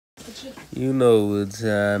You know what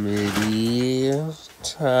time it is.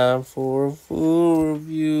 Time for a food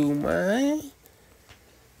review, man.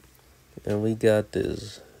 And we got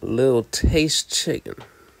this little taste chicken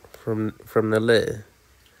from the leg.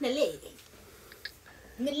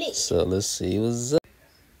 So let's see what's up.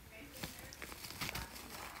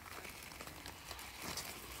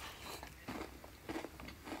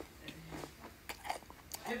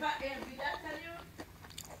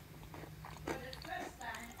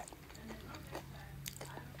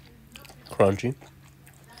 Crunchy,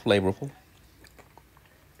 flavorful.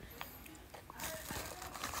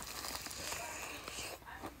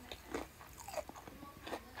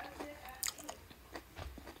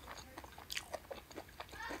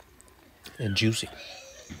 And juicy.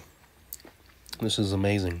 This is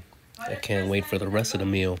amazing. I can't wait for the rest of the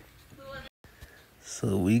meal.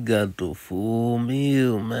 So we got the full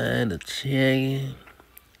meal, man. The chicken,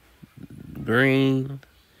 green,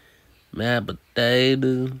 mashed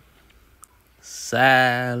potato,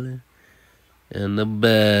 salad, and the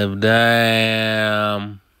bev.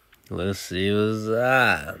 Damn. Let's see what's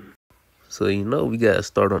up. So you know we gotta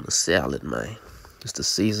start on the salad, man. It's the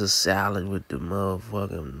Caesar salad with the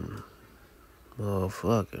motherfucking.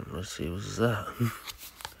 Let's see what's up.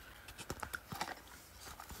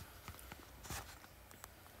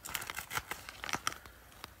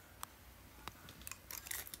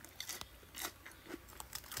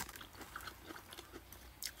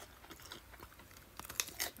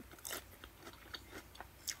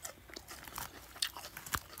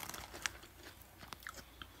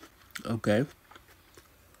 Okay.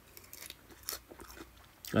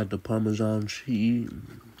 Got the Parmesan cheese.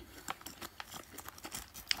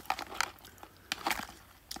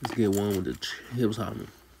 Let's get one with the chips on it.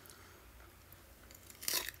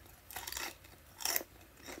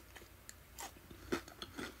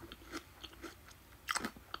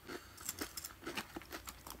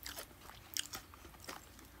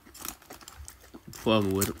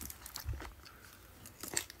 Fucking with it.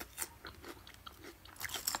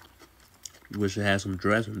 Wish it had some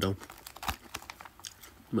dressing though.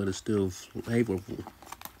 But it's still flavorful.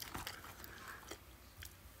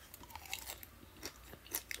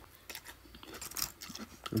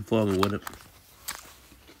 I'm fucking with it.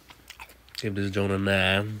 Give this joint a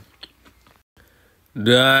 9.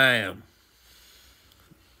 Damn.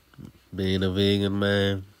 Being a vegan,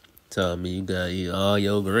 man, tell me you gotta eat all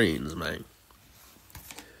your greens, man.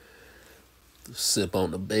 Sip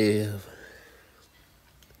on the bev.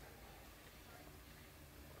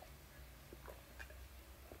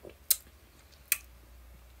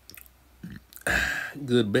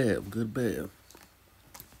 Good bev, good bev.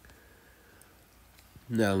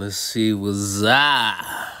 Now let's see what's up.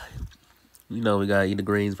 You know we gotta eat the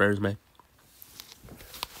greens first, man.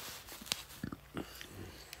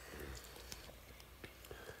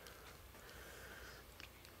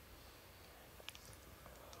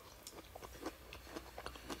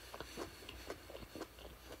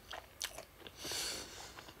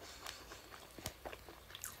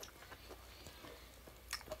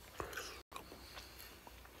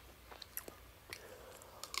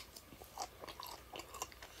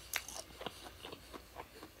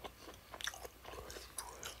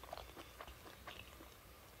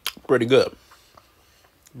 Pretty good.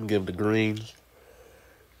 Give the greens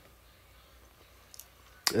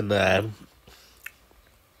a 9.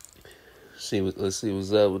 Let's see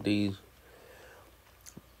what's up with these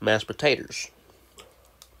mashed potatoes.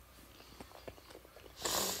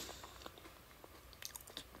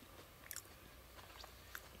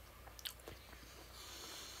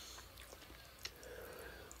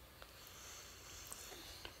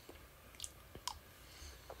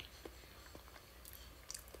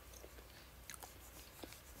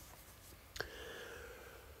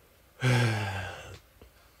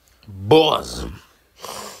 Bosom.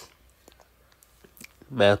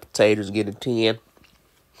 Mashed potatoes get a 10.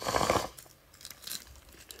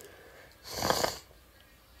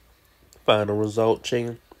 Final result,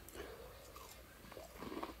 chicken.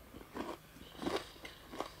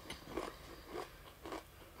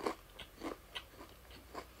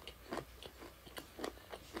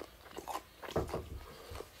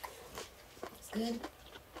 It's good.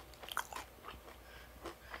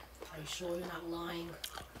 Are you sure you're not lying?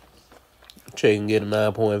 Chicken get a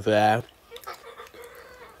 9.5.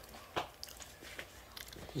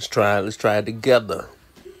 Let's try it together.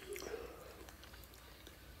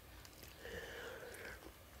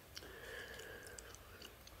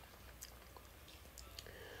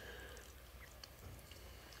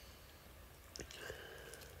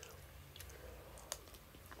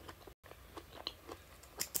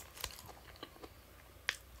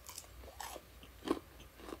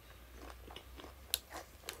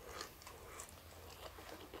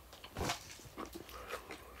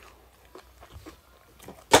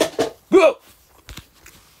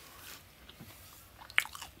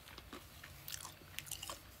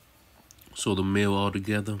 So the meal all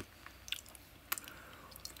together,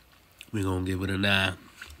 we're gonna give it a 9.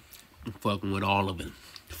 I'm fucking with all of it.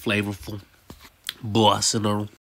 Flavorful, bossing